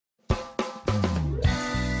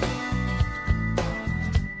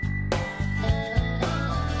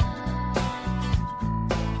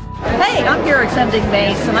Hey, I'm here attending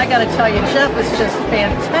Mace, and I got to tell you, Geoff is just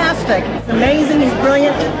fantastic. It's amazing, he's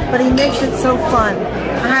brilliant, but he makes it so fun.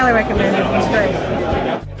 I highly recommend it. It's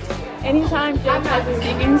great. Anytime Geoff has a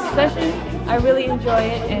speaking session, I really enjoy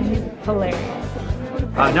it, and he's hilarious.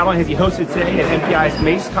 Not only has he hosted today at MPI's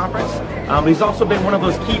Mace conference, but he's also been one of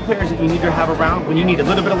those key players that you need to have around when you need a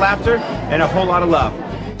little bit of laughter and a whole lot of love.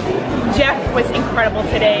 Geoff was incredible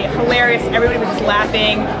today, hilarious, everybody was just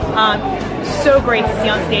laughing. So great to see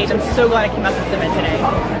on stage. I'm so glad I came out to this event today.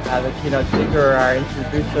 The keynote speaker, our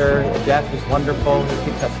introducer, Geoff, was wonderful. He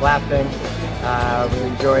keeps us laughing. We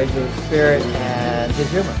enjoyed his spirit and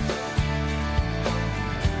his humor.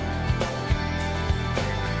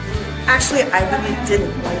 Actually, I really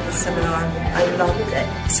didn't like the seminar. I loved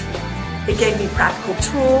it. It gave me practical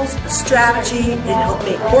tools, a strategy, it helped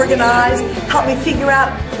me organize, helped me figure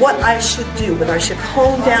out what I should do, whether I should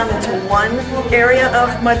hone down into one area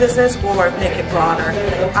of my business or make it broader.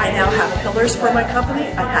 I now have pillars for my company,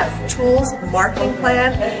 I have tools, marketing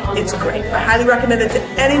plan, it's great. I highly recommend it to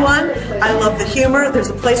anyone. I love the humor,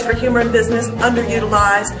 there's a place for humor in business,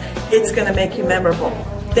 underutilized, it's going to make you memorable.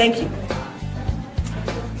 Thank you.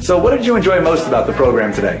 So what did you enjoy most about the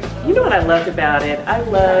program today? You know what I loved about it? I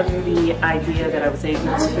loved the idea that I was able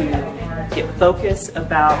to get focused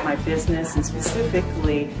about my business and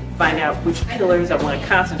specifically find out which pillars I want to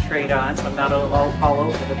concentrate on so I'm not all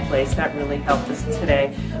over the place. That really helped us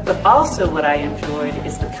today. But also what I enjoyed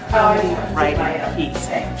is the comedy writing piece,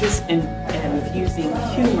 just infusing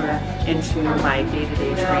humor into my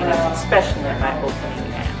day-to-day training, especially in my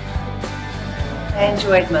opening act. I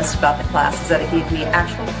enjoyed most about the class is that it gave me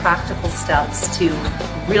actual practical steps to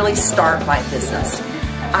really start my business.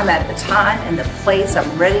 I'm at the time and the place,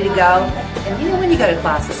 I'm ready to go. And you know when you go to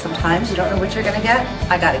classes sometimes you don't know what you're going to get?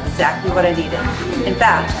 I got exactly what I needed. In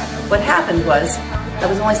fact, what happened was I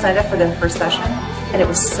was only signed up for the first session and it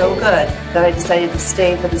was so good that I decided to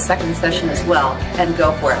stay for the second session as well and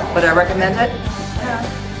go for it. Would I recommend it?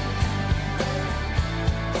 Yeah.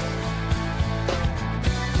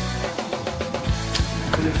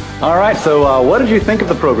 All right, so what did you think of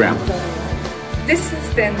the program? This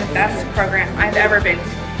has been the best program I've ever been to.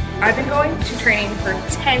 I've been going to training for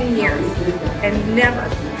 10 years and never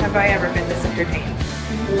have I ever been this entertained,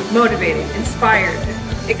 motivated, inspired,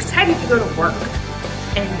 excited to go to work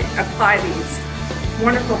and apply these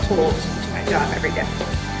wonderful tools to my job every day.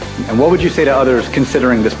 And what would you say to others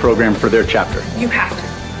considering this program for their chapter? You have to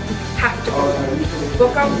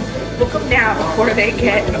book them now before they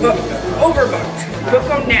get overbooked. Book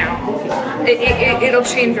them now. It'll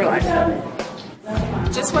change your life.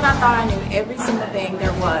 Just when I thought I knew every single thing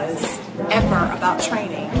there was ever about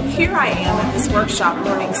training, here I am at this workshop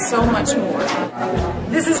learning so much more.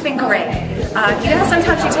 This has been great. You know,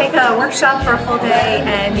 sometimes you take a workshop for a full day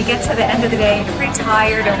and you get to the end of the day and you're pretty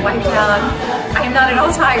tired and wiped out. I am not at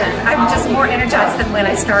all tired. I'm just more energized than when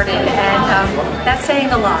I started, and that's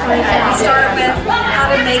saying a lot. We start with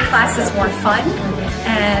how to make classes more fun,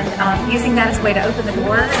 and using that as a way to open the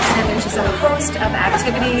doors, and there's just a host of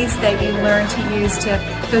activities that you learn to use to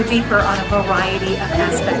go deeper on a variety of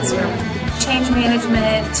aspects, from change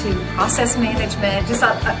management to process management, just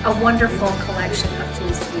a wonderful collection of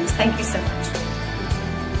tools to use. Thank you so much.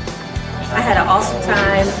 I had an awesome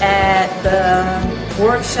time at the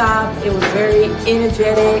workshop. It was very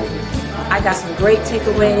energetic. I got some great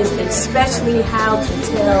takeaways, especially how to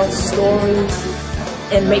tell stories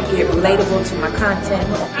and make it relatable to my content.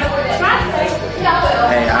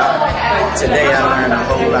 Hey, today I learned a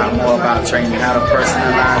whole lot more about training, how to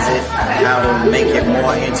personalize it, how to make it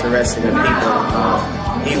more interesting to people.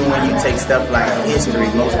 Even when you take stuff like history,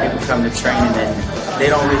 most people come to training and they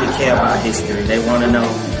don't really care about history. They want to know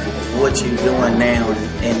what you're doing now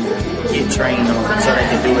and get trained on it so they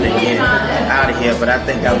can do it and get out of here. But I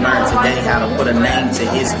think I learned today how to put a name to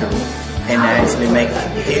history and to actually make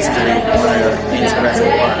history one of the interesting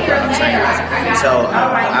part about training. So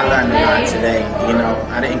I learned a lot today. You know,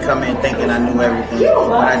 I didn't come in thinking I knew everything,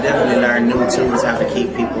 but I definitely learned new tools how to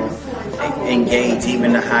keep people engaged.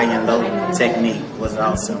 Even the high and low technique was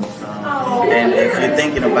awesome. And if you're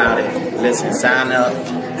thinking about it, listen, sign up,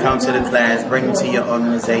 come to the class, bring them to your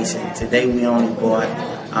organization. Today we only brought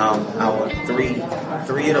our three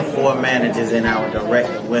of the four managers and our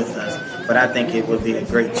director with us. But I think it would be a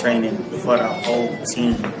great training for the whole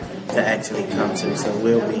team to actually come to. So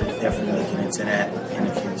we'll be definitely looking into that.